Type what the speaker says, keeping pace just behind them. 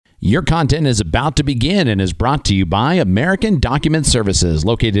Your content is about to begin and is brought to you by American Document Services,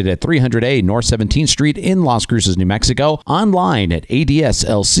 located at 300A North 17th Street in Las Cruces, New Mexico. Online at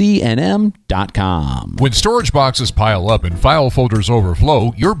adslcnm.com. When storage boxes pile up and file folders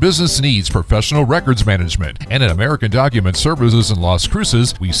overflow, your business needs professional records management. And at American Document Services in Las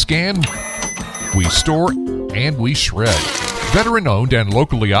Cruces, we scan, we store, and we shred. Veteran-owned and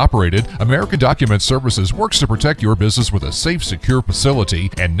locally operated, American Document Services works to protect your business with a safe, secure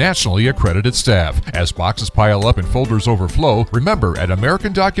facility and nationally accredited staff. As boxes pile up and folders overflow, remember, at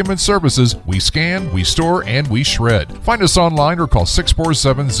American Document Services, we scan, we store, and we shred. Find us online or call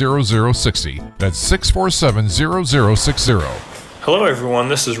 647-0060. That's 647-0060. Hello everyone,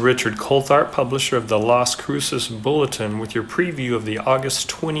 this is Richard Coltharp, publisher of the Las Cruces Bulletin, with your preview of the August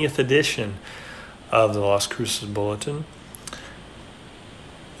 20th edition of the Las Cruces Bulletin.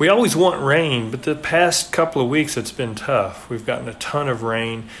 We always want rain, but the past couple of weeks it's been tough. We've gotten a ton of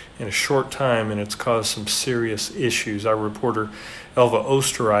rain in a short time, and it's caused some serious issues. Our reporter Elva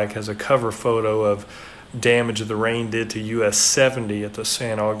Osterreich has a cover photo of damage the rain did to US 70 at the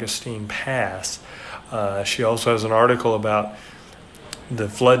San Augustine Pass. She also has an article about the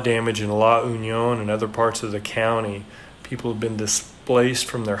flood damage in La Union and other parts of the county. People have been displaced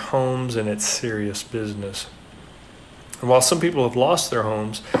from their homes, and it's serious business. And while some people have lost their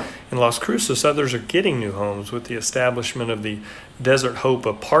homes in Las Cruces, others are getting new homes with the establishment of the Desert Hope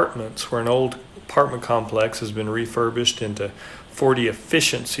Apartments, where an old apartment complex has been refurbished into 40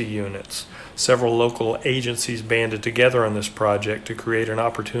 efficiency units. Several local agencies banded together on this project to create an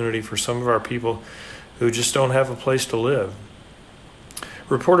opportunity for some of our people who just don't have a place to live.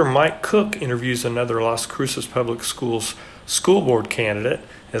 Reporter Mike Cook interviews another Las Cruces Public Schools school board candidate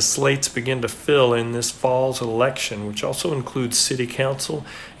as slates begin to fill in this fall's election, which also includes city council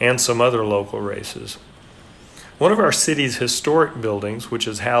and some other local races. One of our city's historic buildings, which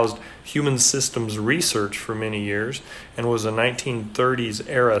has housed human systems research for many years and was a 1930s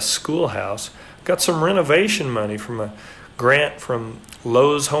era schoolhouse, got some renovation money from a grant from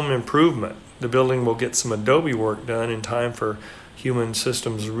Lowe's Home Improvement. The building will get some adobe work done in time for Human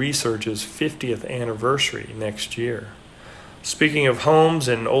Systems Research's 50th anniversary next year. Speaking of homes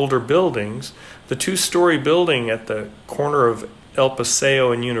and older buildings, the two-story building at the corner of El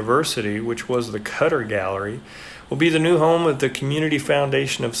Paseo and University, which was the Cutter Gallery, will be the new home of the Community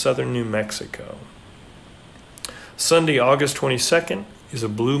Foundation of Southern New Mexico. Sunday, August 22nd, is a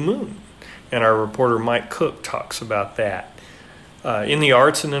blue moon, and our reporter Mike Cook talks about that. In the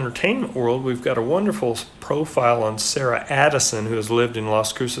arts and entertainment world, we've got a wonderful profile on Sarah Addison, who has lived in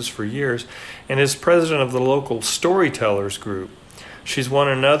Las Cruces for years and is president of the local Storytellers Group. She's won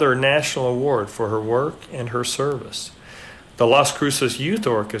another national award for her work and her service. The Las Cruces Youth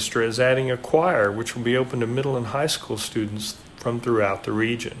Orchestra is adding a choir, which will be open to middle and high school students from throughout the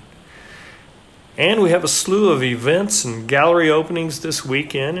region. And we have a slew of events and gallery openings this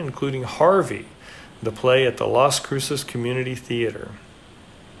weekend, including Harvey, the play at the Las Cruces Community Theater.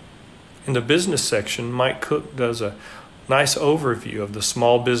 In the business section, Mike Cook does a nice overview of the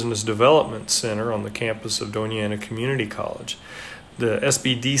Small Business Development Center on the campus of Doña Ana Community College. The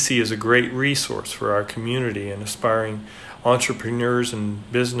SBDC is a great resource for our community and aspiring entrepreneurs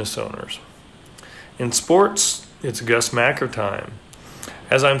and business owners. In sports, it's Gus Macker time.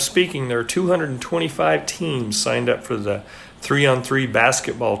 As I'm speaking, there are 225 teams signed up for the 3-on-3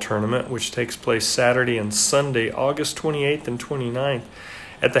 basketball tournament, which takes place Saturday and Sunday, August 28th and 29th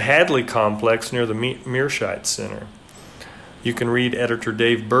at the Hadley Complex near the Mearshite Center. You can read editor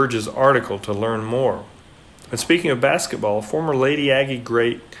Dave Burge's article to learn more. And speaking of basketball, former Lady Aggie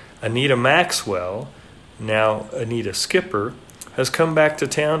great Anita Maxwell, now Anita Skipper, has come back to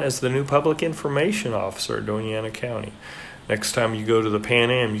town as the new public information officer at Doña Ana County. Next time you go to the Pan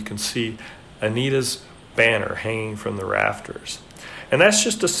Am, you can see Anita's banner hanging from the rafters. And that's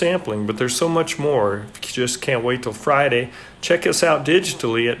just a sampling, but there's so much more. If you just can't wait till Friday, check us out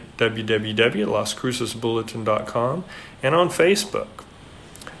digitally at www.lascrucesbulletin.com and on Facebook.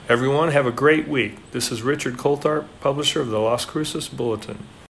 Everyone, have a great week. This is Richard Coltharp, publisher of the Las Cruces Bulletin.